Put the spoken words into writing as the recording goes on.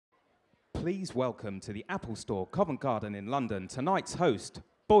please welcome to the Apple Store, Covent Garden in London, tonight's host,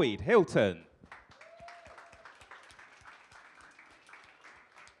 Boyd Hilton.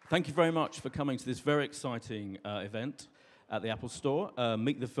 Thank you very much for coming to this very exciting event at the Apple Store.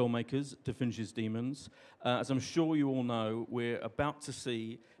 Meet the filmmakers, Da Vinci's Demons. As I'm sure you all know, we're about to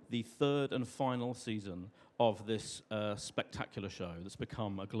see the third and final season of this spectacular show that's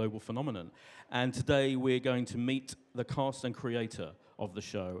become a global phenomenon. And today we're going to meet the cast and creator of the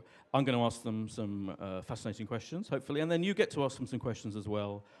show. I'm going to ask them some fascinating questions, hopefully, and then you get to ask them some questions as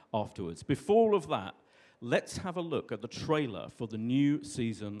well afterwards. Before all of that, let's have a look at the trailer for the new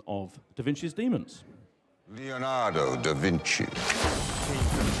season of Da Vinci's Demons. Leonardo da Vinci.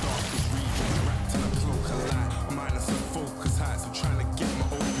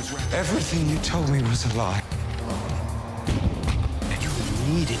 Everything you told me was a lie. You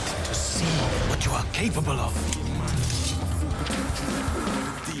needed to see what you are capable of.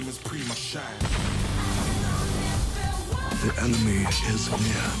 The enemy is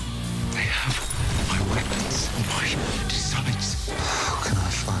near. They have my weapons, my designs. How can I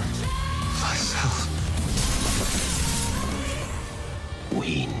find myself?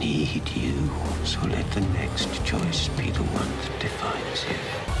 We need you, so let the next choice be the one that defines you.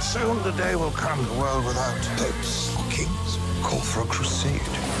 Soon the day will come, the world without popes or kings. Call for a crusade.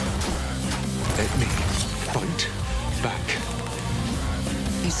 Let me fight back.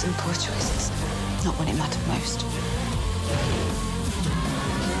 Made some poor choices, not when it mattered most.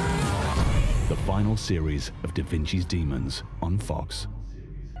 The final series of Da Vinci's Demons on Fox.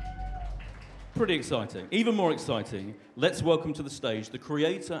 Pretty exciting. Even more exciting, let's welcome to the stage the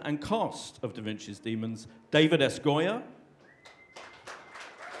creator and cast of Da Vinci's Demons, David S. Goyer,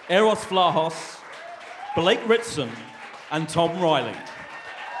 Eros Vlahos, Blake Ritson, and Tom Riley.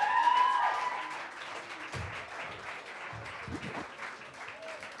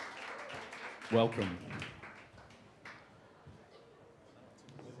 Welcome.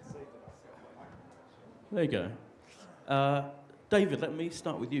 There you go. David, let me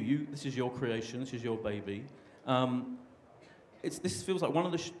start with you. This is your creation. This is your baby. This feels like one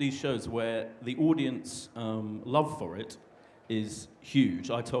of these shows where the audience love for it is huge.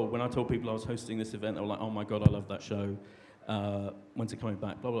 When I told people I was hosting this event, they were like, "Oh my God, I love that show. When's it coming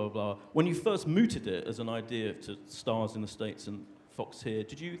back?" Blah blah blah. When you first mooted it as an idea to stars in the States and Fox here,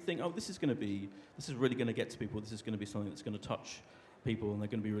 did you think, "Oh, this is really going to get to people. This is going to be something that's going to touch people and they're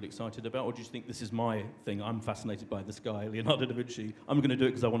going to be really excited about," or do you think this is my thing? I'm fascinated by this guy, Leonardo da Vinci. I'm going to do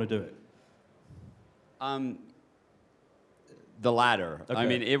it because I want to do it. The latter. Okay. I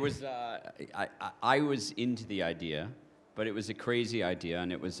mean, it was. I was into the idea, but it was a crazy idea,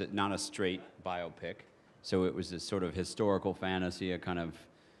 and it was not a straight biopic. So it was a sort of historical fantasy, a kind of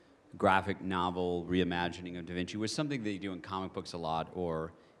graphic novel reimagining of Da Vinci. It was something that you do in comic books a lot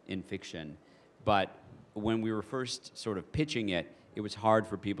or in fiction, but when we were first sort of pitching it, it was hard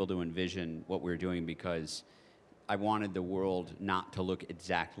for people to envision what we were doing because I wanted the world not to look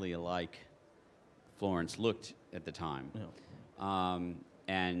exactly like Florence looked at the time. Yeah.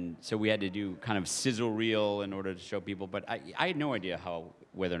 And so we had to do kind of sizzle reel in order to show people, but I had no idea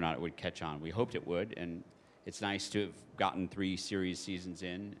whether or not it would catch on. We hoped it would, and it's nice to have gotten 3 seasons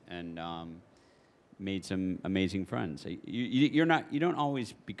in and made some amazing friends. You don't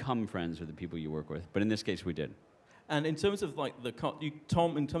always become friends with the people you work with, but in this case we did. And in terms of like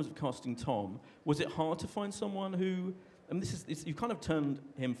in terms of casting Tom, was it hard to find someone who? And you kind of turned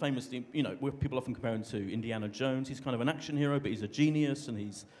him famously. You know, where people often compare him to Indiana Jones. He's kind of an action hero, but he's a genius and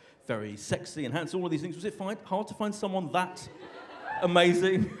he's very sexy and handsome. All of these things. Was it hard to find someone that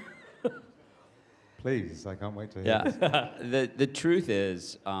amazing? Please, I can't wait to hear this. Yeah. The truth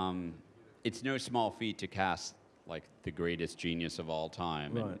is, it's no small feat to cast like the greatest genius of all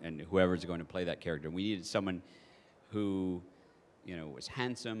time, Right. and whoever's going to play that character. We needed someone who, was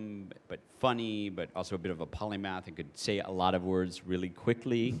handsome, but funny, but also a bit of a polymath and could say a lot of words really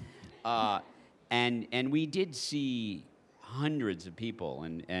quickly. And we did see hundreds of people,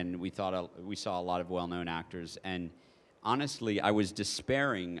 and we saw a lot of well-known actors. And honestly, I was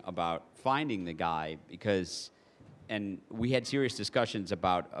despairing about finding the guy and we had serious discussions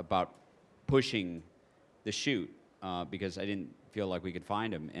about pushing the shoot because I didn't feel like we could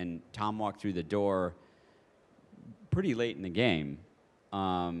find him. And Tom walked through the door pretty late in the game,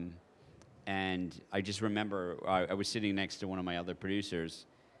 and I just remember I was sitting next to one of my other producers,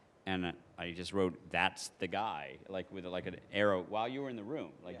 and I just wrote, "That's the guy," like with like an arrow while you were in the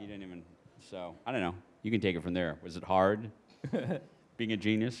room, like you didn't even. So I don't know. You can take it from there. Was it hard being a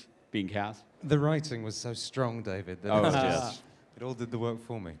genius, being cast? The writing was so strong, David, that it all did the work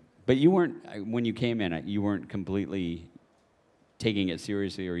for me. But you weren't when you came in. You weren't completely taking it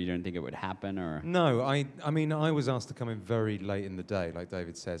seriously, or you didn't think it would happen, or? No, I mean, I was asked to come in very late in the day, like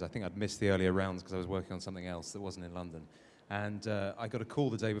David says. I think I'd missed the earlier rounds because I was working on something else that wasn't in London. And I got a call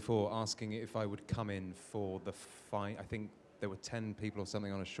the day before asking if I would come in for the fight. I think there were 10 people or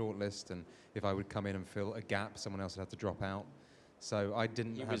something on a short list, and if I would come in and fill a gap, someone else had to drop out. So I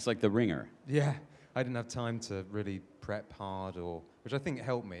didn't It was like the ringer. Yeah, I didn't have time to really prep hard, which I think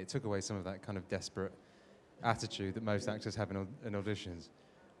helped me. It took away some of that kind of desperate attitude that most actors have in auditions,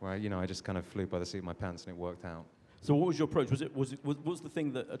 where, you know, I just kind of flew by the seat of my pants and it worked out. So what was your approach? Was the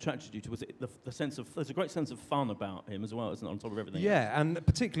thing that attracted you to, was it the sense of, there's a great sense of fun about him as well, isn't it, on top of everything else? And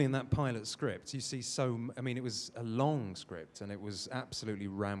particularly in that pilot script, you see I mean, it was a long script, and it was absolutely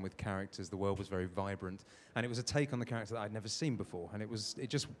ran with characters. The world was very vibrant, and it was a take on the character that I'd never seen before, and it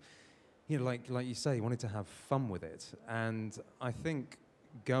just, you know, like you say, you wanted to have fun with it. And I think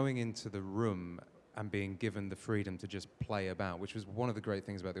going into the room and being given the freedom to just play about, which was one of the great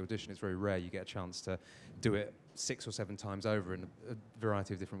things about the audition. It's very rare you get a chance to do it 6 or 7 times over in a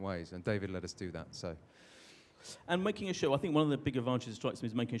variety of different ways, and David let us do that. So. And making a show, I think one of the big advantages that strikes me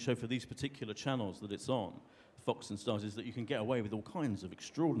is making a show for these particular channels that it's on, Fox and Stars, is that you can get away with all kinds of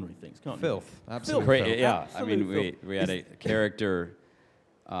extraordinary things, can't you? Filth, absolutely. Great, yeah. Absolute I mean, we had a character.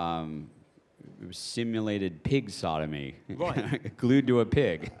 It was simulated pig sodomy, right? Glued to a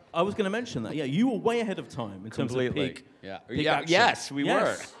pig. I was going to mention that. Yeah, you were way ahead of time in terms of pig. Pig action. Yes, we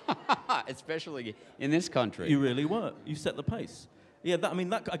were. Especially in this country. You really were. You set the pace. Yeah,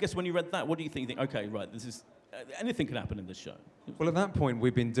 I guess when you read that, what do you think? You think, okay, right, this is anything could happen in this show. Well, at that point,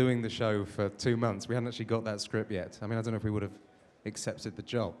 we'd been doing the show for 2 months. We hadn't actually got that script yet. I mean, I don't know if we would have accepted the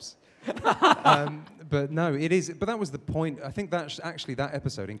jobs. But no, it is. But that was the point. I think that actually that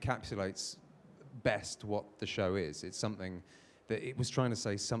episode encapsulates best what the show is. It's something that it was trying to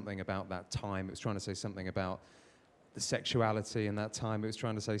say something about that time. It was trying to say something about the sexuality in that time. It was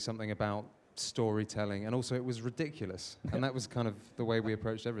trying to say something about storytelling, and also it was ridiculous. And that was kind of the way we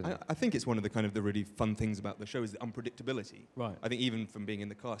approached everything. I think it's one of the really fun things about the show is the unpredictability. Right. I think even from being in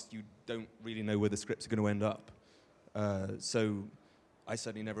the cast, you don't really know where the scripts are going to end up. So I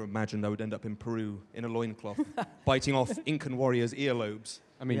certainly never imagined I would end up in Peru in a loincloth, biting off Incan warriors' earlobes.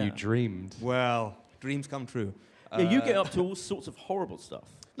 I mean, you dreamed. Well, dreams come true. Yeah, you get up to all sorts of horrible stuff.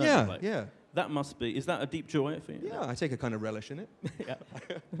 don't you, Blake? Yeah. That must be, is that a deep joy for you? Yeah, I take a kind of relish in it. Yeah.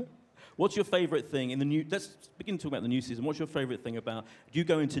 What's your favourite thing in the new, let's begin talking about the new season. What's your favourite thing about, do you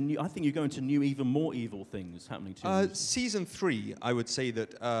go into new, I think you go into new, even more evil things happening to you. Season 3, I would say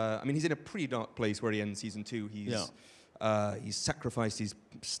that, I mean, he's in a pretty dark place where he ends season 2. He's sacrificed, he's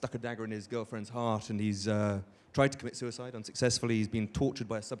stuck a dagger in his girlfriend's heart, and he's tried to commit suicide unsuccessfully. He's been tortured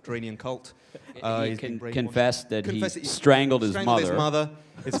by a subterranean cult. He confessed that he strangled his mother.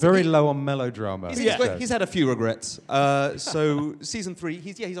 It's very low on melodrama. He's had a few regrets. So season 3,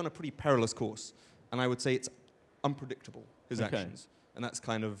 he's on a pretty perilous course, and I would say it's unpredictable, his actions. And that's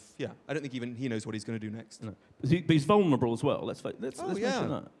kind of, I don't think even he knows what he's going to do next. No. But he's vulnerable as well. Let's mention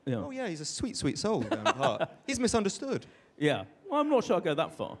that. Yeah. Oh yeah, he's a sweet, sweet soul down at heart. He's misunderstood. Yeah. Well, I'm not sure I'll go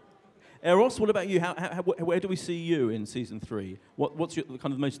that far. Eros, what about you? Where do we see you in season 3? What's your,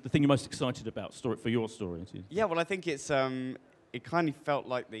 kind of the thing you're most excited about for your story? Yeah, well, I think it's it kind of felt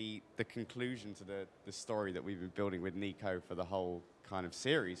like the conclusion to the story that we've been building with Nico for the whole kind of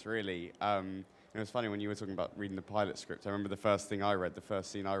series, really. It was funny when you were talking about reading the pilot script. I remember the first scene I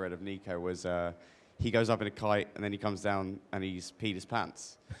read of Nico was he goes up in a kite and then he comes down and he's peed his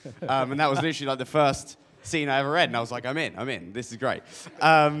pants. And that was literally like the first scene I ever read, and I was like, I'm in, this is great.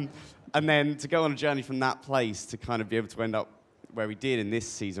 And then to go on a journey from that place to kind of be able to end up where we did in this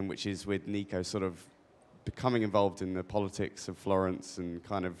season, which is with Nico sort of becoming involved in the politics of Florence and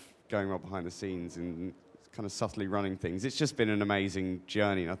kind of going right behind the scenes and kind of subtly running things. It's just been an amazing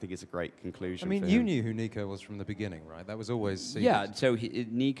journey, and I think it's a great conclusion. I mean, you knew who Nico was from the beginning, right? That was always... Yeah, so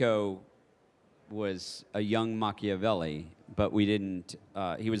Nico was a young Machiavelli, but we didn't...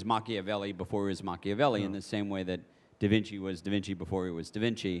 he was Machiavelli before he was Machiavelli, in the same way that Da Vinci was Da Vinci before he was Da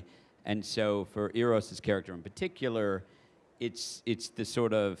Vinci. And so for Eros' character in particular, it's the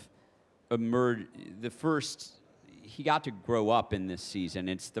sort of he got to grow up in this season.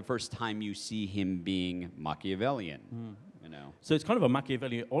 It's the first time you see him being Machiavellian, you know. So it's kind of a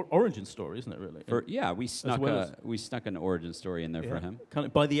Machiavellian origin story, isn't it, really? We snuck an origin story in there for him. Kind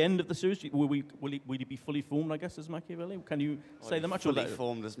of, by the end of the series, will he be fully formed, I guess, as Machiavelli? Can you say that much? Fully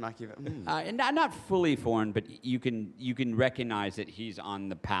formed as Machiavelli? Not fully formed, but you can recognize that he's on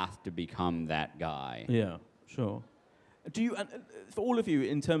the path to become that guy. Yeah, sure. Do you, for all of you,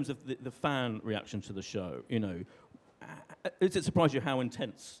 in terms of the fan reaction to the show, you know, does it surprise you how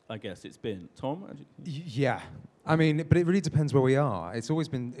intense, I guess, it's been? Tom? Yeah. I mean, but it really depends where we are. It's always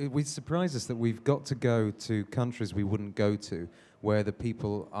been, it surprised us that we've got to go to countries we wouldn't go to, where the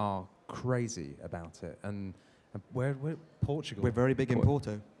people are crazy about it. And where Portugal? We're very big in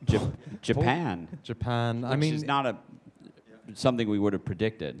Porto. Japan. Japan. Which I mean, is not something we would have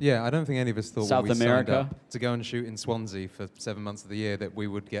predicted. Yeah, I don't think any of us thought South when we America signed up to go and shoot in Swansea for 7 months of the year that we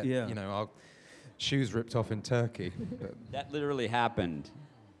would get, our shoes ripped off in Turkey. That literally happened.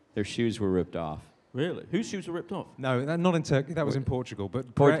 Their shoes were ripped off. Really? Whose shoes were ripped off? No, not in Turkey. That was in Portugal.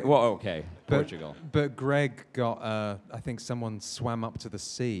 But Portugal. But Greg got, I think someone swam up to the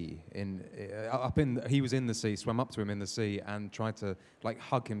sea he was in the sea, swam up to him in the sea and tried to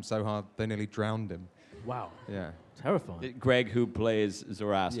hug him so hard they nearly drowned him. Wow. Yeah. Terrifying. Greg, who plays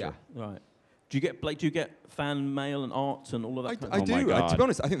Zoroaster. Yeah. Right. Do you get fan mail and art and all of that? I do. To be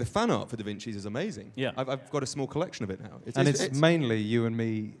honest, I think the fan art for Da Vinci's is amazing. Yeah. I've got a small collection of it now. It's mainly you and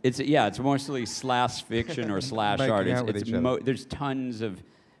me. It's mostly slash fiction or slash art. There's tons of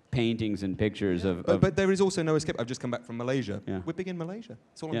paintings and pictures of. But there is also no escape. I've just come back from Malaysia. Yeah. We're big in Malaysia.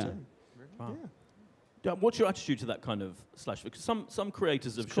 That's all I'm saying. Wow. Yeah. What's your attitude to that kind of slash? Because some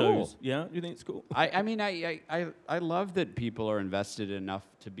creators of cool. shows, do you think it's cool? I mean, I love that people are invested enough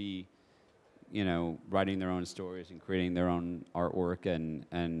to be, writing their own stories and creating their own artwork,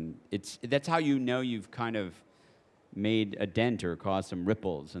 and that's how you've kind of made a dent or caused some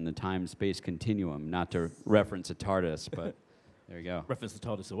ripples in the time-space continuum. Not to reference a TARDIS, but there you go. Reference the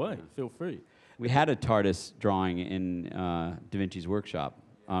TARDIS away. Feel free. We had a TARDIS drawing in Da Vinci's workshop.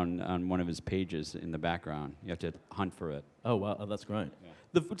 On one of his pages in the background. You have to hunt for it. Oh, wow, that's great.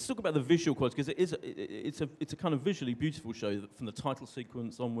 Yeah. Let's talk about the visual quality, because it's a kind of visually beautiful show, from the title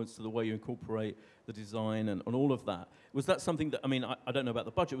sequence onwards to the way you incorporate the design and all of that. Was that something that, I don't know about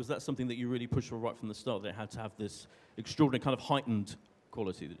the budget, was that something that you really pushed for right from the start, that it had to have this extraordinary kind of heightened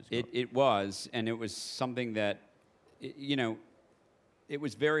quality that it's got? It was, and it was something that, it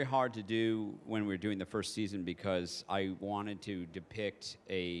was very hard to do when we were doing the first season, because I wanted to depict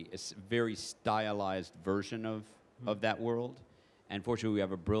a very stylized version of that world. And fortunately, we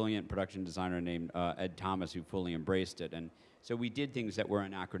have a brilliant production designer named Ed Thomas who fully embraced it. And so we did things that were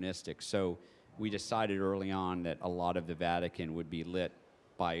anachronistic. So we decided early on that a lot of the Vatican would be lit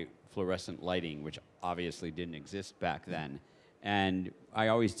by fluorescent lighting, which obviously didn't exist back then. And I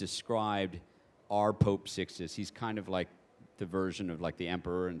always described our Pope Sixtus. He's kind of like the version of the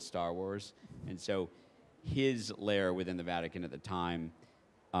Emperor in Star Wars. And so his lair within the Vatican at the time,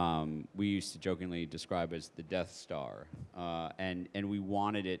 we used to jokingly describe as the Death Star. And we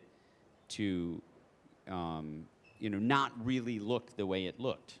wanted it to, not really look the way it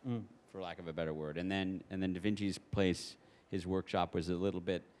looked, for lack of a better word. And then Da Vinci's place, his workshop, was a little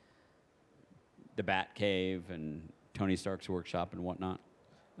bit the Bat Cave and Tony Stark's workshop and whatnot.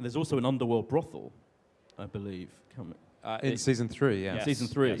 And there's also an underworld brothel, I believe, coming. In season 3, yeah. Yes. Season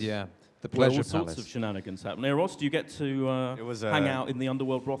 3. Yes. Yeah. The Where Pleasure all Palace. sorts of shenanigans happen. Eros, do you get to hang out in the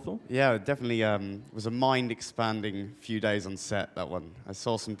underworld brothel? Yeah, definitely. It was a mind-expanding few days on set, that one. I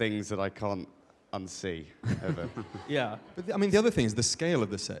saw some things that I can't unsee ever. Yeah. But the other thing is the scale of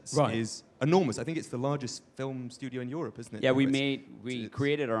the sets is enormous. I think it's the largest film studio in Europe, isn't it? Yeah, we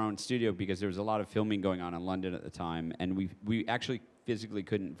created our own studio because there was a lot of filming going on in London at the time, and we actually physically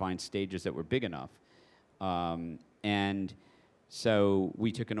couldn't find stages that were big enough. And so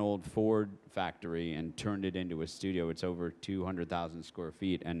we took an old Ford factory and turned it into a studio. It's over 200,000 square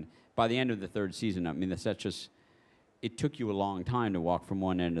feet. And by the end of the third season, the set it took you a long time to walk from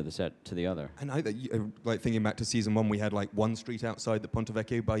one end of the set to the other. And thinking back to season 1, we had one street outside the Ponte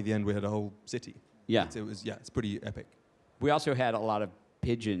Vecchio. By the end, we had a whole city. Yeah. It's pretty epic. We also had a lot of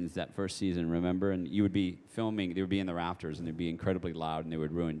pigeons that first season, remember? And you would be filming, they would be in the rafters, and they'd be incredibly loud, and they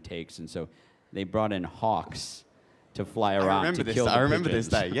would ruin takes. And so they brought in hawks to fly around to kill the pigeons. I remember this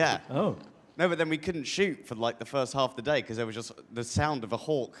day, yeah. Oh. No, but then we couldn't shoot for the first half of the day because there was just the sound of a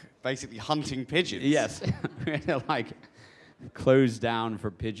hawk basically hunting pigeons. Yes. We had to close down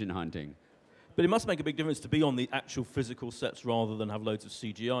for pigeon hunting. But it must make a big difference to be on the actual physical sets rather than have loads of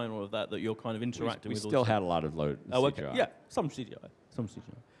CGI and all of that you're kind of interacting with. We still had a lot of CGI. Okay. Yeah, some CGI.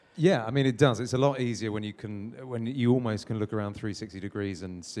 Yeah, it does. It's a lot easier when you almost can look around 360 degrees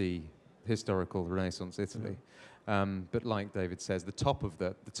and see historical Renaissance Italy. But like David says, the top of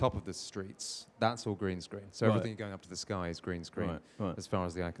the streets, that's all green screen. So everything going up to the sky is green screen, as far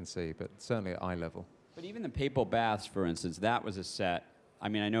as the eye can see, but certainly at eye level. But even the Papal Baths, for instance, that was a set. I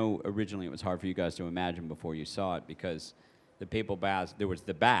know originally it was hard for you guys to imagine before you saw it, because the Papal Baths, there was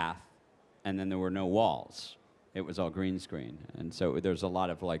the bath, and then there were no walls. It was all green screen. And so there's a lot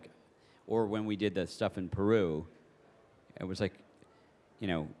of or when we did the stuff in Peru, it was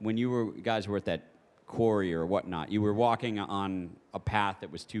when you guys were at that quarry or whatnot. You were walking on a path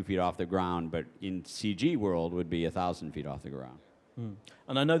that was 2 feet off the ground, but in CG world would be 1,000 feet off the ground. Mm.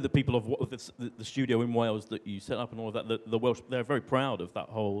 And I know the people of the studio in Wales that you set up and all of that, the Welsh, they're very proud of that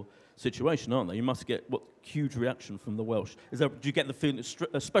whole situation, aren't they? You must get huge reaction from the Welsh. Do you get the feeling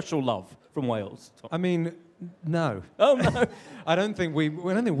a special love from Wales, Tom? I mean, no. Oh no, I don't think we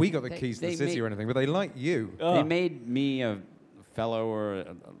got the keys to the city or anything, but they like you. They made me a fellow or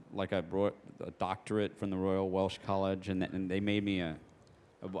a doctorate from the Royal Welsh College, and they made me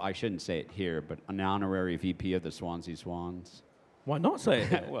I shouldn't say it here, but an honorary VP of the Swansea Swans. Why not say it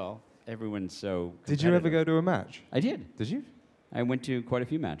here? Well, everyone's so Did you ever go to a match? I did. Did you? I went to quite a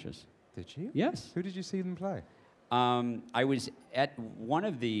few matches. Did you? Yes. Who did you see them play? I was at one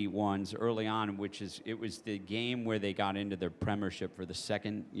of the ones early on, it was the game where they got into their premiership for the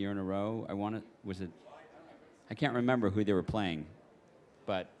second year in a row. I can't remember who they were playing,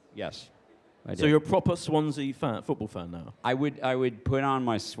 but yes. So you're a proper Swansea football fan now? I would put on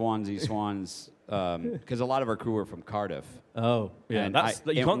my Swansea Swans because a lot of our crew were from Cardiff. Oh, yeah.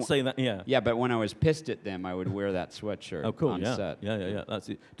 You can't say that. Yeah. Yeah, but when I was pissed at them, I would wear that sweatshirt. Oh, cool. On set. Yeah. That's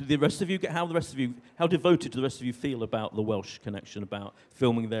it. How devoted do the rest of you feel about the Welsh connection, about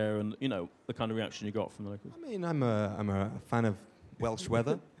filming there, and the kind of reaction you got from the locals? I mean, I'm a fan of Welsh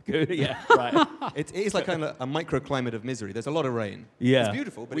weather. Good. Yeah. Right. It is like kind of a microclimate of misery. There's a lot of rain. Yeah. It's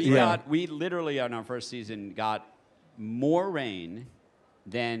beautiful, but we literally on our first season got more rain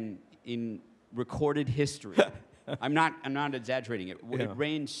than in recorded history. I'm not exaggerating. It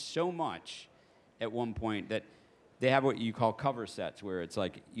rained so much at one point that they have what you call cover sets, where it's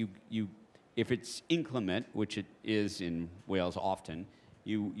like you if it's inclement, which it is in Wales often,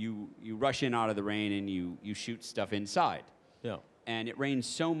 you rush in out of the rain and you shoot stuff inside. Yeah. And it rained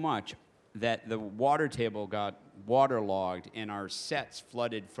so much that the water table got waterlogged and our sets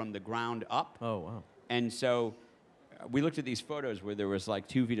flooded from the ground up. Oh, wow. And so we looked at these photos where there was like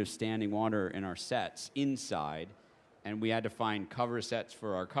 2 feet of standing water in our sets inside, and we had to find cover sets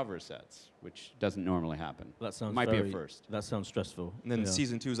for our cover sets, which doesn't normally happen. That sounds might be a first. That sounds stressful. And then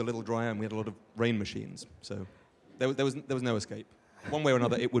season 2 is a little drier, and we had a lot of rain machines, so there was no escape. One way or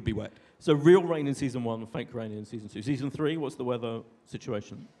another, it would be wet. So real rain in season 1, fake rain in season 2. Season 3, what's the weather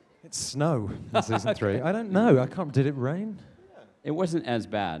situation? It's snow in season 3. I don't know. Did it rain? It wasn't as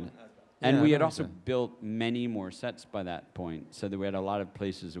bad. And we had also built many more sets by that point, so that we had a lot of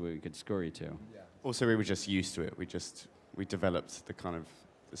places where we could scurry to. Yeah. Also, we were just used to it. We developed the kind of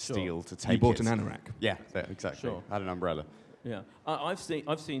the steel to take it. You bought an anorak. Yeah, exactly. Sure. Had an umbrella. Yeah, I've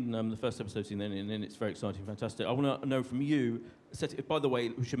seen the first episode, and it's very exciting, fantastic. I want to know from you. By the way,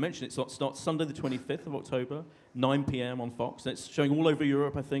 we should mention it starts Sunday the 25th of October, 9 p.m. on Fox. And it's showing all over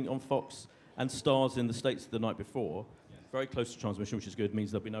Europe, I think, on Fox, and stars in the States the night before. Very close to transmission, which is good.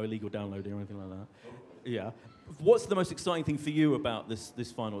 Means there'll be no illegal downloading or anything like that. Yeah. What's the most exciting thing for you about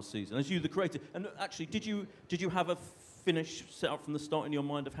this final season? As you, the creator, and actually, did you have a finish set up from the start in your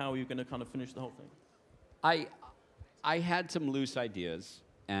mind of how you're going to kind of finish the whole thing? I had some loose ideas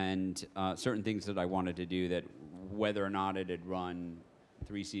and certain things that I wanted to do that whether or not it had run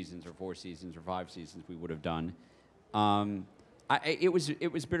 3 seasons or 4 seasons or 5 seasons, we would have done. It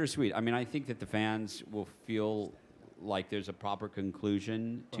was bittersweet. I mean, I think that the fans will feel like there's a proper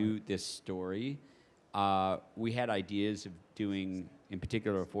conclusion to this story. We had ideas of doing, in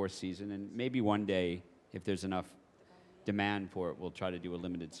particular, a 4th season, and maybe one day, if there's enough demand for it, we'll try to do a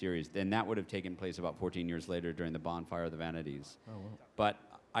limited series. Then that would have taken place about 14 years later during the Bonfire of the Vanities. Oh, wow. But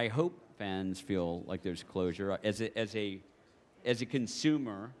I hope fans feel like there's closure. As a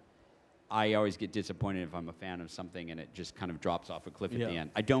consumer, I always get disappointed if I'm a fan of something and it just kind of drops off a cliff at the end.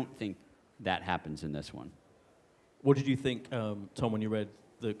 I don't think that happens in this one. What did you think, Tom, when you read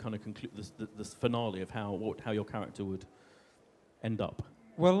the kind of the finale of how your character would end up?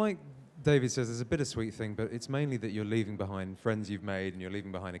 Well, like David says, there's a bittersweet thing, but it's mainly that you're leaving behind friends you've made and you're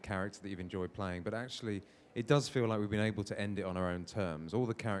leaving behind a character that you've enjoyed playing. But actually, it does feel like we've been able to end it on our own terms. All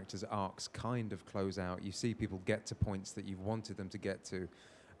the characters' arcs kind of close out. You see people get to points that you've wanted them to get to.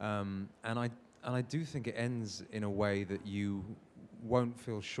 And I do think it ends in a way that you won't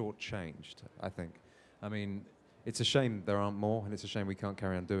feel shortchanged, I think. I mean, it's a shame there aren't more, and it's a shame we can't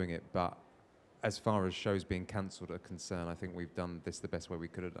carry on doing it, but as far as shows being cancelled are concerned, I think we've done this the best way we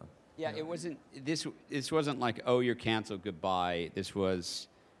could have done. Yeah, it wasn't. This wasn't like, oh, you're canceled, goodbye. This was,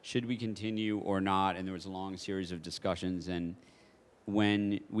 should we continue or not? And there was a long series of discussions. And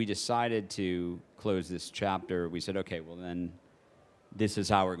when we decided to close this chapter, we said, okay, well then, this is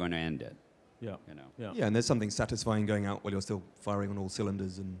how we're going to end it. Yeah. You know. Yeah, and there's something satisfying going out while you're still firing on all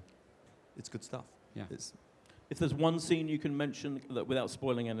cylinders, and it's good stuff. Yeah. If there's one scene you can mention that without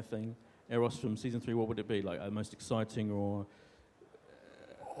spoiling anything Eros from season 3, what would it be? Like a most exciting or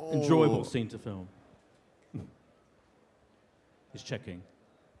enjoyable scene to film? He's checking.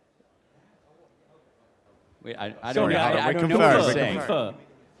 Wait, I don't know. I don't know what you're saying. Confer.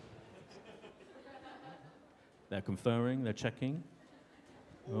 They're conferring. They're checking.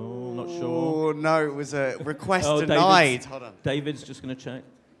 Oh, not sure. Oh, no, it was a request denied. Hold on. David's just going to check.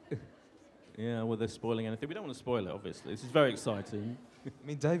 Yeah, well, they're spoiling anything. We don't want to spoil it, obviously. This is very exciting. I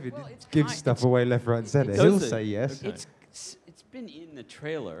mean, David gives stuff away left, right, and centre. Does He'll he? say yes. Okay. It's been in the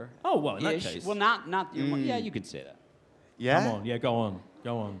trailer. Oh, well, in that case. Well, not. Yeah, you could say that. Yeah? Come on. Yeah, go on.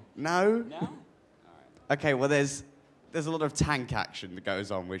 Go on. No? No. Okay, well, there's a lot of tank action that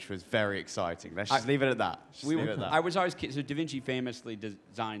goes on, which was very exciting. Let's just leave it at that. I was always so Da Vinci famously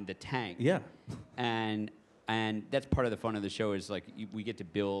designed the tank. Yeah. And that's part of the fun of the show is like we get to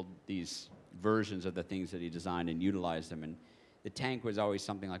build these versions of the things that he designed and utilize them. And the tank was always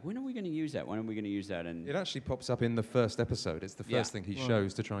something like, when are we going to use that? When are we going to use that? And it actually pops up in the first episode. It's the first thing he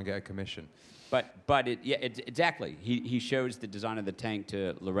shows to try and get a commission. But exactly. He shows the design of the tank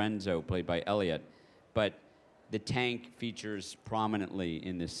to Lorenzo, played by Elliot. But the tank features prominently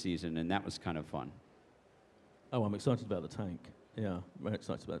in this season, and that was kind of fun. Oh, I'm excited about the tank. Yeah, very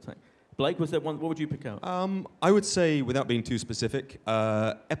excited about the tank. Blake, was there one? What would you pick out? I would say, without being too specific,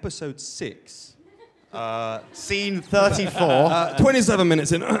 episode 6. Scene 34. 27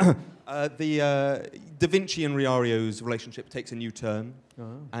 minutes in. The Da Vinci and Riario's relationship takes a new turn,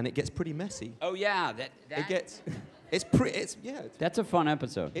 and it gets pretty messy. Oh yeah, It gets. It's pretty. That's a fun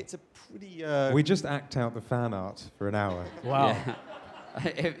episode. It's a pretty. We just act out the fan art for an hour. Wow.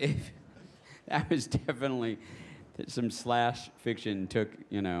 Yeah. That was definitely some slash fiction took.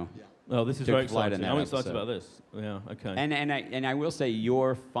 Oh, this is took very flight exciting. in that I'm excited episode. about this. Yeah. Okay. And I will say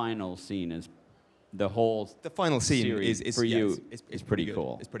your final scene is the whole. The final scene series is for yeah, you. It's pretty good.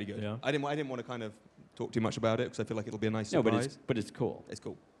 cool. It's pretty good. Yeah. I didn't want to kind of talk too much about it because I feel like it'll be a nice No, surprise. but it's cool. It's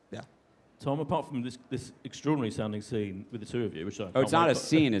cool. Yeah. Tom, apart from this extraordinary sounding scene with the two of you, which I Oh, it's not a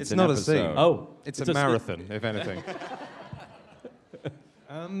scene. It's an not episode. a scene. Oh, It's a marathon, if anything.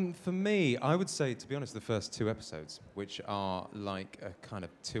 For me, I would say, to be honest, the first 2 episodes, which are like a kind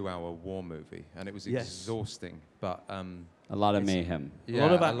of 2-hour war movie, and it was exhausting, but A lot of mayhem. yeah, a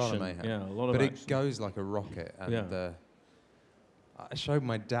lot of a action. lot of mayhem. Yeah, a lot of but action. it goes like a rocket, and Yeah. I showed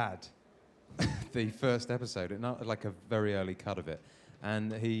my dad the first episode, and like a very early cut of it,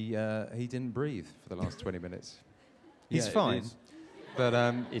 and he didn't breathe for the last 20 minutes. He's Yeah, it fine. is. But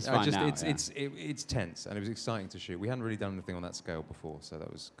It's I fine just, now, it's tense, and it was exciting to shoot. We hadn't really done anything on that scale before, so that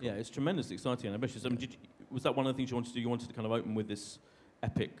was cool. Yeah, it's tremendously exciting and ambitious. I mean, was that one of the things you wanted to do? You wanted to kind of open with this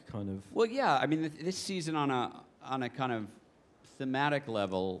epic kind of. Well, yeah. I mean, this season on a kind of thematic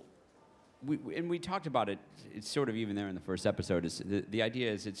level, we talked about it. It's sort of even there in the first episode. Is the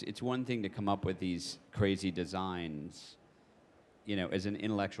idea is it's one thing to come up with these crazy designs, as an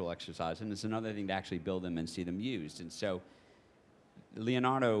intellectual exercise, and it's another thing to actually build them and see them used. And so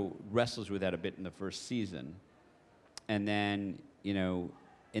Leonardo wrestles with that a bit in the first season, and then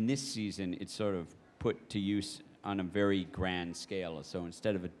in this season it's sort of put to use on a very grand scale. So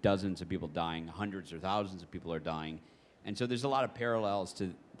instead of dozens of people dying, hundreds or thousands of people are dying. And so there's a lot of parallels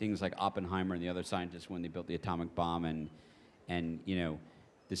to things like Oppenheimer and the other scientists when they built the atomic bomb, and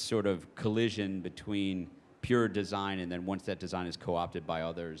this sort of collision between pure design and then once that design is co-opted by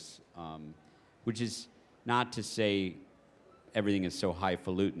others, which is not to say everything is so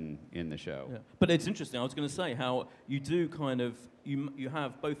highfalutin in the show. Yeah. But it's interesting. I was going to say how you do kind of you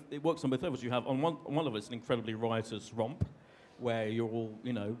have both. It works on both levels. You have on one level it's an incredibly riotous romp, where you're all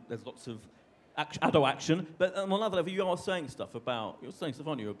there's lots of adult action. But on another level, you're saying stuff, aren't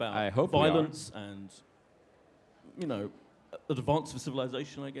you, about I hope we are. violence and advance of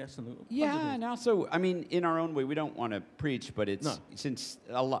civilization, I guess. And Yeah, and also, I mean, in our own way, we don't want to preach, but it's since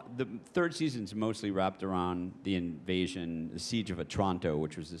the third season's mostly wrapped around the invasion, the siege of Otranto,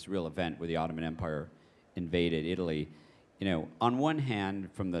 which was this real event where the Ottoman Empire invaded Italy. On one hand,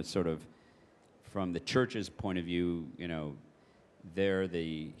 from the church's point of view, they're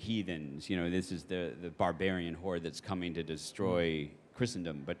the heathens. This is the barbarian horde that's coming to destroy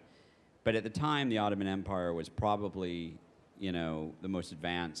Christendom. But at the time, the Ottoman Empire was probably the most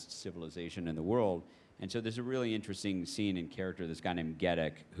advanced civilization in the world. And so there's a really interesting scene and character, this guy named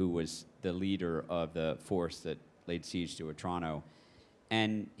Gedek, who was the leader of the force that laid siege to Otranto.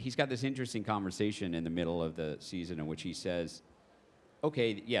 And he's got this interesting conversation in the middle of the season in which he says,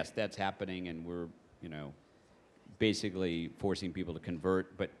 okay, yes, that's happening, and we're, basically forcing people to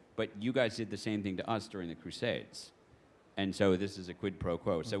convert, but you guys did the same thing to us during the Crusades. And so this is a quid pro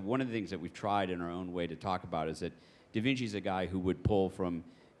quo. So one of the things that we've tried in our own way to talk about is that Da Vinci's a guy who would pull from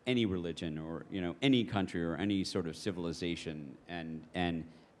any religion or any country or any sort of civilization, and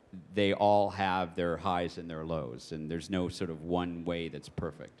they all have their highs and their lows, and there's no sort of one way that's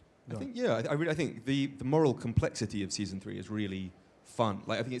perfect. I think, I think the moral complexity of season 3 is really fun.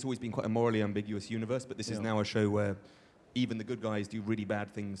 Like, I think it's always been quite a morally ambiguous universe, but this is now a show where even the good guys do really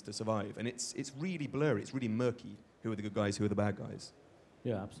bad things to survive, and it's really blurry. It's really murky. Who are the good guys? Who are the bad guys?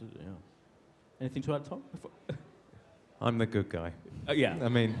 Yeah, absolutely. Yeah. Anything to add, Tom? I'm the good guy. Yeah. I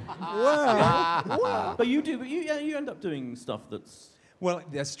mean, But you do. But you end up doing stuff that's. well,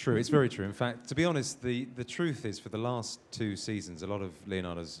 that's true. It's very true. In fact, to be honest, the truth is, for the last 2 seasons, a lot of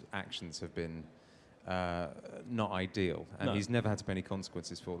Leonardo's actions have been not ideal, and he's never had to pay any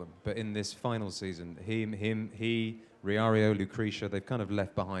consequences for them. But in this final season, he, Riario, Lucretia, they've kind of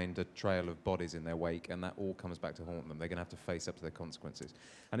left behind a trail of bodies in their wake, and that all comes back to haunt them. They're going to have to face up to their consequences.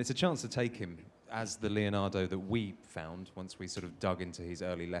 And it's a chance to take him as the Leonardo that we found once we sort of dug into his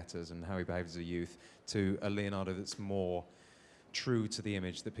early letters and how he behaved as a youth, to a Leonardo that's more true to the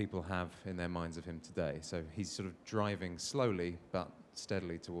image that people have in their minds of him today. So he's sort of driving slowly but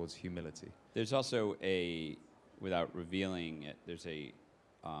steadily towards humility. There's also without revealing it, there's I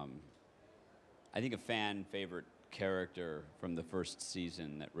think a fan favorite character from the first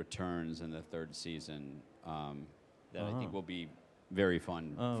season that returns in the 3rd season that I think will be very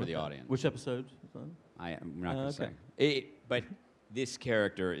fun for the audience. Which episode? I'm not going to say. But this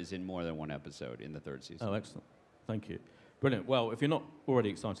character is in more than one episode in the 3rd season. Oh, excellent. Thank you. Brilliant. Well, if you're not already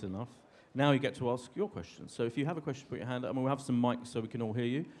excited enough, now you get to ask your questions. So if you have a question, put your hand up. We'll have some mics so we can all hear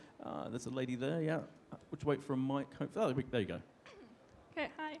you. There's a lady there, yeah. Would you wait for a mic? Oh, there you go. Okay,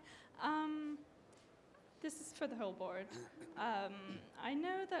 hi. This is for the whole board. I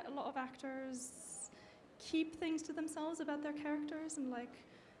know that a lot of actors keep things to themselves about their characters and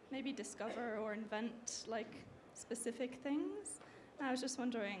maybe discover or invent specific things. And I was just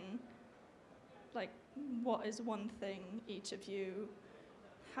wondering, what is one thing each of you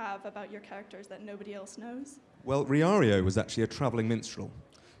have about your characters that nobody else knows? Well, Riario was actually a traveling minstrel.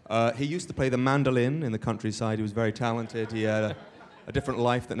 He used to play the mandolin in the countryside. He was very talented. He had a different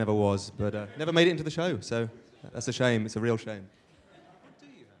life that never was, but never made it into the show, so that's a shame. It's a real shame. Do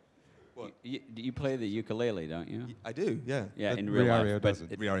you have? What? You play the ukulele, don't you? I do, yeah. Yeah, but in real Riario life, doesn't.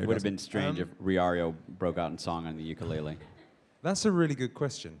 but it Riario would have been doesn't. strange if Riario broke out in song on the ukulele. That's a really good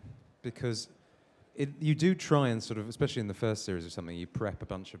question, because you do try and sort of, especially in the first series or something, you prep a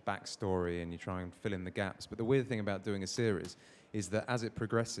bunch of backstory and you try and fill in the gaps. But the weird thing about doing a series is that as it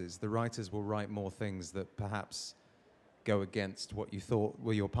progresses, the writers will write more things that perhaps go against what you thought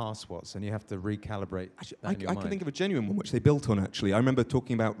your past was, and you have to recalibrate that in your I mind. can think of a genuine one which they built on, actually. I remember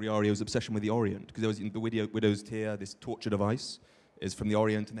talking about Riario's obsession with the Orient, because there was in the Widow's Tear, this torture device is from the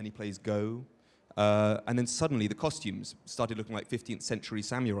Orient, and then he plays Go. And then suddenly the costumes started looking like 15th century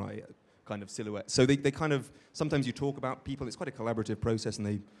samurai kind of silhouette. So they kind of, sometimes you talk about people, it's quite a collaborative process, and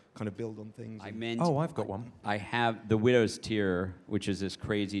they kind of build on things. I've got one. I have the Widow's Tear, which is this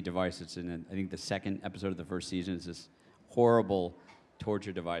crazy device that's in, I think, the 2nd episode of the 1st season. It's this horrible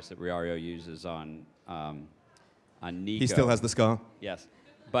torture device that Riario uses on Nico. He still has the scar? Yes.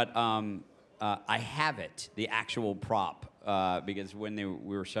 But I have it, the actual prop, because when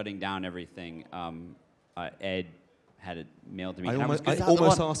we were shutting down everything, Ed had it mailed to me. I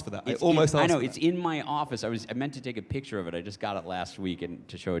almost asked for that. I know, it's in my office. I meant to take a picture of it. I just got it last week and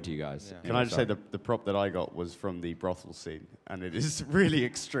to show it to you guys. Yeah. Can I just say the prop that I got was from the brothel scene, and it is really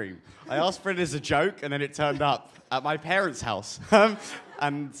extreme. I asked for it as a joke, and then it turned up at my parents' house.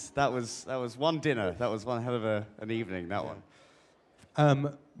 And that was one dinner. That was one hell of an evening, that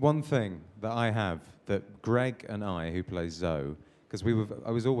one. One thing that I have that Greg and I, who plays Zoe, because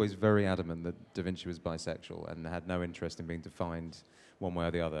I was always very adamant that Da Vinci was bisexual and had no interest in being defined one way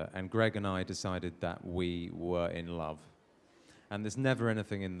or the other. And Greg and I decided that we were in love. And there's never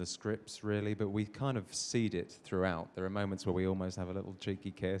anything in the scripts, really, but we kind of seed it throughout. There are moments where we almost have a little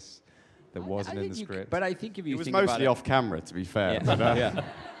cheeky kiss that wasn't in the script. But I think if you think about it... It was mostly off camera, to be fair. Yeah. But, yeah.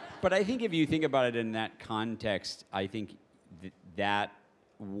 But I think if you think about it in that context, I think that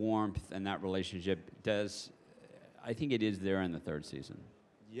warmth and that relationship does... I think it is there in the 3rd season.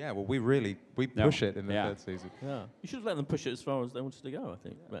 Yeah, well, we push it in the 3rd season. Yeah, you should have let them push it as far as they wanted to go, I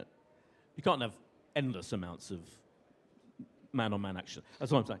think. But you can't have endless amounts of man-on-man action.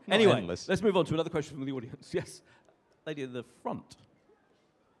 That's what I'm saying. Anyway, let's move on to another question from the audience. Yes, lady at the front.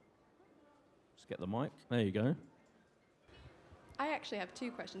 Just get the mic. There you go. I actually have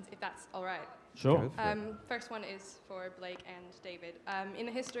 2 questions, if that's all right. Sure. First one is for Blake and David. In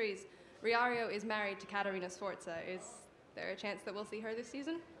the histories, Riario is married to Caterina Sforza. Is there a chance that we'll see her this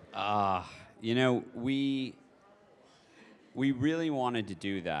season? You know, we really wanted to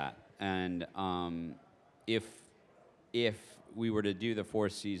do that, and if we were to do the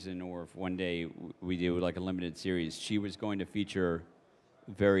 4th season, or if one day we do like a limited series, she was going to feature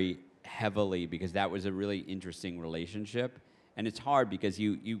very heavily because that was a really interesting relationship. And it's hard because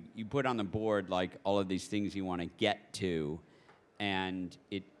you put on the board like all of these things you want to get to, and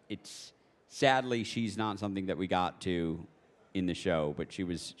it's sadly she's not something that we got to in the show, but she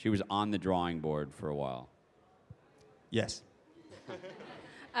was on the drawing board for a while. Yes.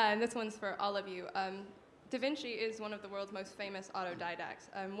 And this one's for all of you. Da Vinci is one of the world's most famous autodidacts.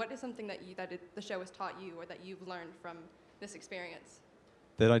 What is something that the show has taught you or that you've learned from this experience?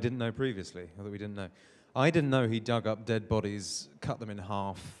 That I didn't know previously, or that we didn't know. I didn't know he dug up dead bodies, cut them in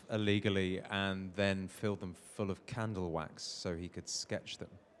half illegally, and then filled them full of candle wax so he could sketch them.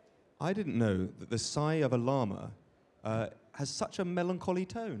 I didn't know that the sigh of a llama has such a melancholy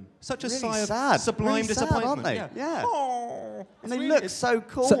tone. Such a Really sigh sad. of sublime Really sad, disappointment. aren't they? Yeah. Oh, and they really- look it's- so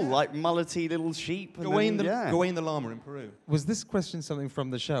cool, so- like mullety little sheep. And Gawain the, then, yeah. Gawain the llama in Peru. Was this question something from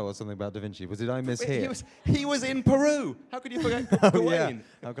the show or something about Da Vinci? Did I mishear? He was in Peru. How could you forget Oh, Gawain?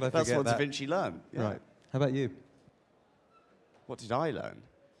 yeah. How could I That's forget what that? Da Vinci learned. Yeah. Right. How about you? What did I learn?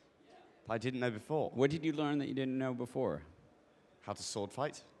 I didn't know before. What did you learn that you didn't know before? How to sword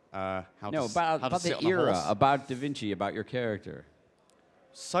fight. How No, to, about how to sit the on a era, horse. about Da Vinci, about your character.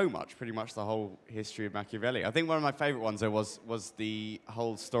 So much, pretty much the whole history of Machiavelli. I think one of my favorite ones though was the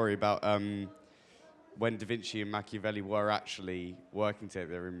whole story about when Da Vinci and Machiavelli were actually working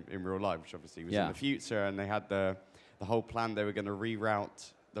together in real life, which obviously was in the future, and they had the whole plan. They were going to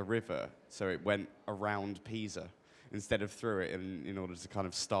reroute the river so it went around Pisa instead of through it in order to kind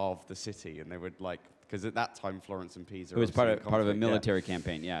of starve the city. And they would because at that time Florence and Pisa It was part of a conflict, military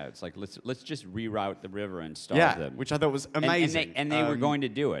campaign. Yeah, it's like let's just reroute the river and starve them. which I thought was amazing. And they were going to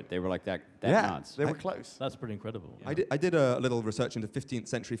do it. They were like that nuts. They were close. That's pretty incredible. I did a little research into 15th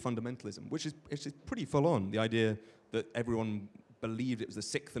century fundamentalism, which is pretty full on. The idea that everyone believed it was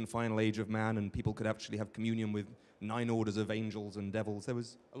the 6th and final age of man, and people could actually have communion with 9 orders of angels and devils. There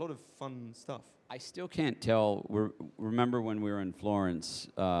was a lot of fun stuff. I still can't tell. Remember when we were in Florence,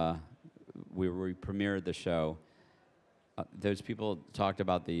 we premiered the show. Those people talked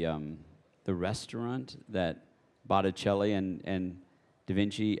about the restaurant that Botticelli and Da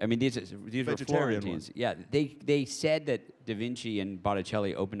Vinci. I mean, these were Florentines. Yeah, they said that Da Vinci and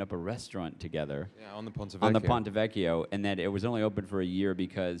Botticelli opened up a restaurant together. Yeah, on the Ponte Vecchio. On the Ponte Vecchio, and that it was only open for a year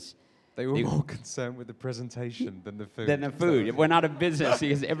because they were more concerned with the presentation than the food. It went out of business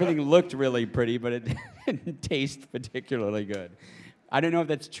because everything looked really pretty, but it didn't taste particularly good. I don't know if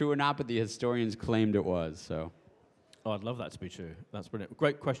that's true or not, but the historians claimed it was. So, Oh, I'd love that to be true. That's brilliant.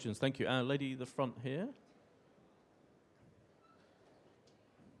 Great questions. Thank you. Lady at the front here.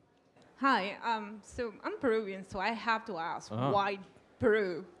 Hi, so I'm Peruvian, so I have to ask, Uh-huh. why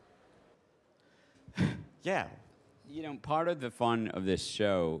Peru? Yeah. You know, part of the fun of this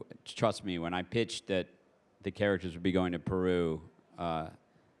show, trust me, when I pitched that the characters would be going to Peru,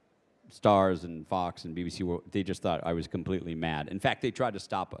 Stars and Fox and BBC World, they just thought I was completely mad. In fact, they tried to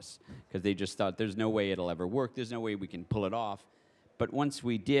stop us because they just thought there's no way it'll ever work. There's no way we can pull it off. But once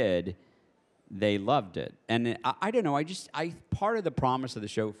we did, they loved it. And I don't know, part of the promise of the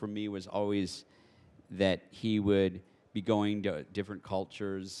show for me was always that he would be going to different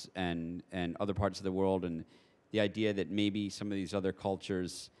cultures and other parts of the world, and the idea that maybe some of these other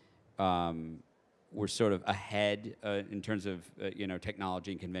cultures were sort of ahead in terms of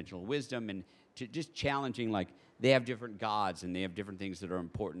technology and conventional wisdom, and just challenging, like, they have different gods and they have different things that are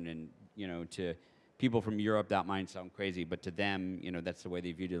important, and to people from Europe that might sound crazy, but to them, that's the way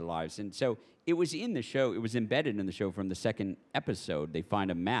they viewed their lives. And so it was in the show, it was embedded in the show from the second episode. They find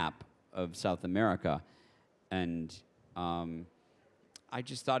a map of South America, and I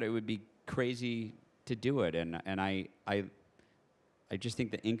just thought it would be crazy to do it, and I just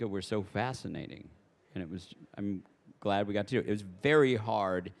think the Inca were so fascinating, and I'm glad we got to do it. It was very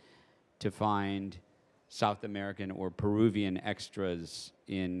hard to find South American or Peruvian extras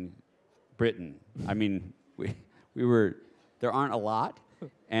in Britain. I mean, there aren't a lot,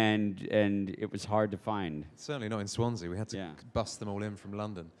 and it was hard to find. Certainly not in Swansea. We had to bust them all in from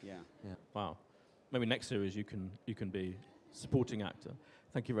London. Yeah. Wow. Maybe next series you can be supporting actor.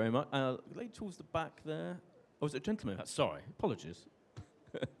 Thank you very much. Lady towards the back there. Oh, is it a gentleman? Sorry, apologies.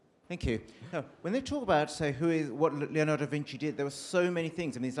 Thank you. No, when they talk about, say, what Leonardo da Vinci did, there were so many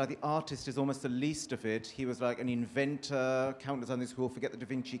things. I mean, it's like the artist is almost the least of it. He was like an inventor, countless others who will forget the Da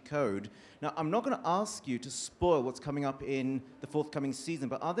Vinci Code. Now, I'm not going to ask you to spoil what's coming up in the forthcoming season,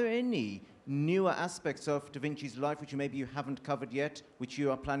 but are there any newer aspects of Da Vinci's life which maybe you haven't covered yet, which you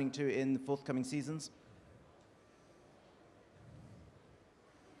are planning to in the forthcoming seasons?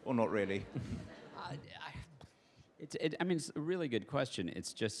 Or not really? I mean, it's a really good question.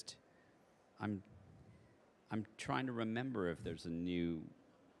 It's just, I'm trying to remember if there's a new.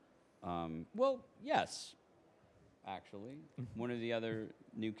 Well, yes, actually, one of the other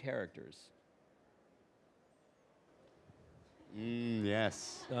new characters.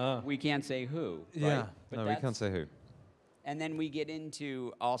 Yes. We can't say who. Yeah. Right? But No, we can't say who. And then we get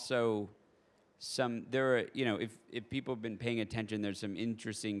into also there are, if people have been paying attention, there's some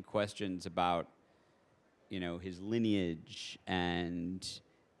interesting questions about, his lineage and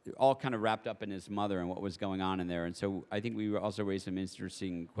all kind of wrapped up in his mother and what was going on in there. And so I think we also raised some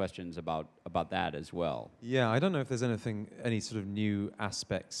interesting questions about that as well. Yeah, I don't know if there's any sort of new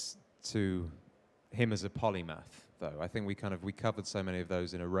aspects to him as a polymath, though. I think we covered so many of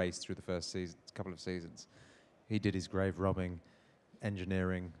those in a race through the first couple of seasons. He did his grave robbing,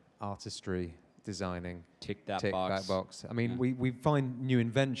 engineering, artistry, designing. Tick that box. I mean, we find new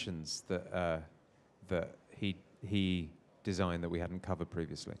inventions that he designed that we hadn't covered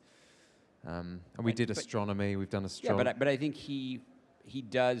previously. And we did astronomy. We've done astronomy. Yeah, but I think he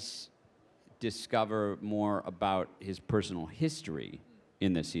does discover more about his personal history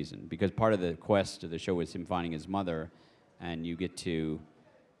in this season, because part of the quest of the show is him finding his mother, and you get to,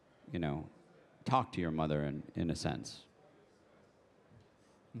 talk to your mother in a sense.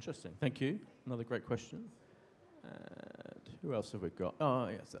 Interesting. Thank you. Another great question. And who else have we got? Oh,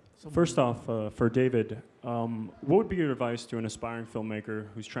 yes. First off, for David, what would be your advice to an aspiring filmmaker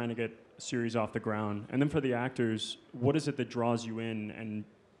who's trying to get a series off the ground? And then for the actors, what is it that draws you in and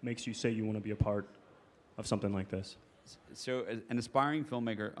makes you say you want to be a part of something like this? So, as an aspiring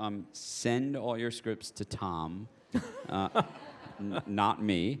filmmaker, send all your scripts to Tom, not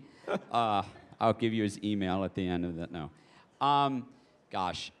me. I'll give you his email at the end of that. No,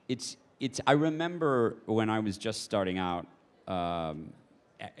 gosh, I remember when I was just starting out. I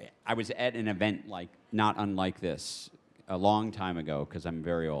was at an event not unlike this a long time ago, because I'm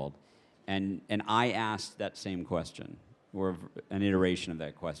very old, and I asked that same question, or an iteration of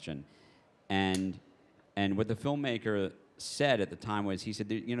that question, and what the filmmaker said at the time was, he said,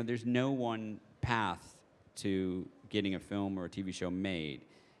 there's no one path to getting a film or a TV show made.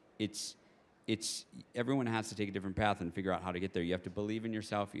 It's everyone has to take a different path and figure out how to get there. You have to believe in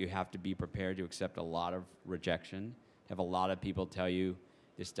yourself. You have to be prepared to accept a lot of rejection, have a lot of people tell you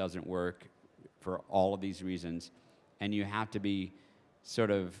this doesn't work for all of these reasons, and you have to be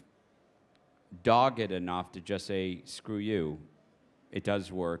sort of dogged enough to just say, screw you, it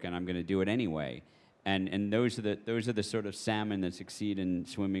does work, and I'm going to do it anyway. And those are the sort of salmon that succeed in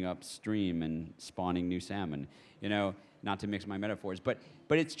swimming upstream and spawning new salmon. Not to mix my metaphors, but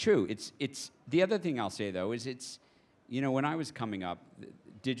it's true. It's the other thing I'll say though is when I was coming up,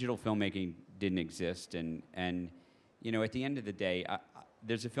 digital filmmaking didn't exist, and at the end of the day,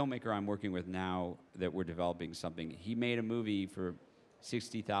 there's a filmmaker I'm working with now that we're developing something. He made a movie for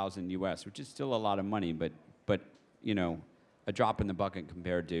 $60,000 US, which is still a lot of money, but a drop in the bucket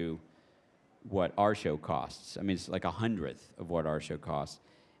compared to what our show costs. I mean, it's like 100th of what our show costs.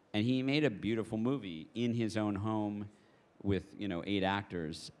 And he made a beautiful movie in his own home with 8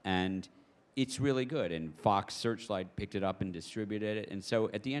 actors, and it's really good. And Fox Searchlight picked it up and distributed it. And so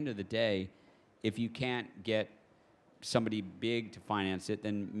at the end of the day, if you can't get somebody big to finance it,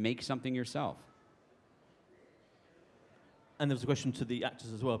 then make something yourself. And there was a question to the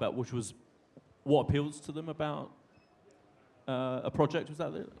actors as well about what appeals to them about a project. Was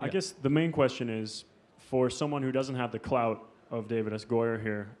that it? I guess the main question is, for someone who doesn't have the clout of David S. Goyer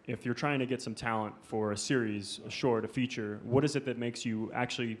here, if you're trying to get some talent for a series, a short, a feature, what is it that makes you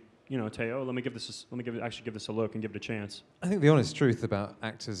actually, Teo, let me give this a look and give it a chance? I think the honest truth about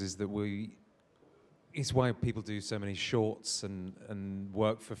actors is that it's why people do so many shorts and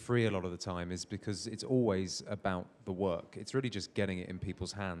work for free a lot of the time, is because it's always about the work. It's really just getting it in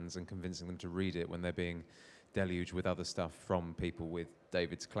people's hands and convincing them to read it when they're being deluged with other stuff from people with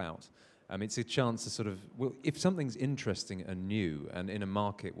David's clout. It's a chance to sort of, if something's interesting and new, and in a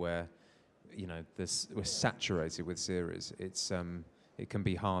market where, we're saturated with series, it can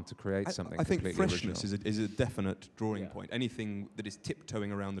be hard to create something completely original. I think freshness is a definite drawing point. Anything that is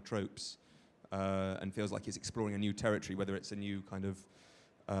tiptoeing around the tropes and feels like it's exploring a new territory, whether it's a new kind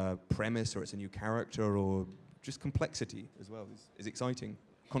of premise or it's a new character or just complexity as well, is exciting.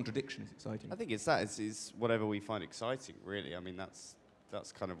 Contradiction is exciting. I think it's whatever we find exciting, really. I mean, that's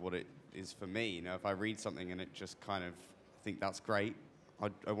kind of what it is for me. If I read something and it just kind of think that's great,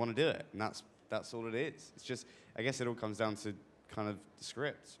 I want to do it, and that's all it is. It's just, I guess it all comes down to kind of the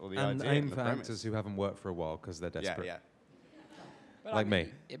script or the idea and and the for premise. actors who haven't worked for a while because they're desperate. Yeah. Like me.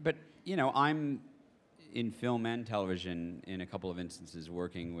 But I'm, in film and television, in a couple of instances,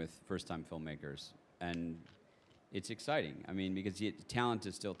 working with first-time filmmakers, and it's exciting. I mean, because talent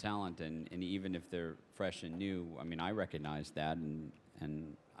is still talent, and even if they're fresh and new, I mean, I recognize that,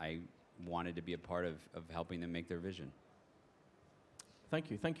 and I wanted to be a part of helping them make their vision. Thank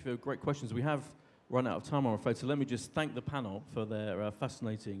you. Thank you for great questions. We have run out of time, I'm afraid, so let me just thank the panel for their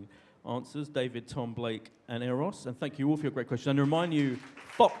fascinating answers, David, Tom, Blake, and Eros, and thank you all for your great questions. And to remind you,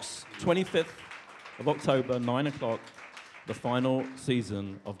 Fox, 25th of October, 9 o'clock, the final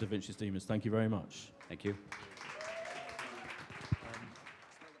season of Da Vinci's Demons. Thank you very much. Thank you.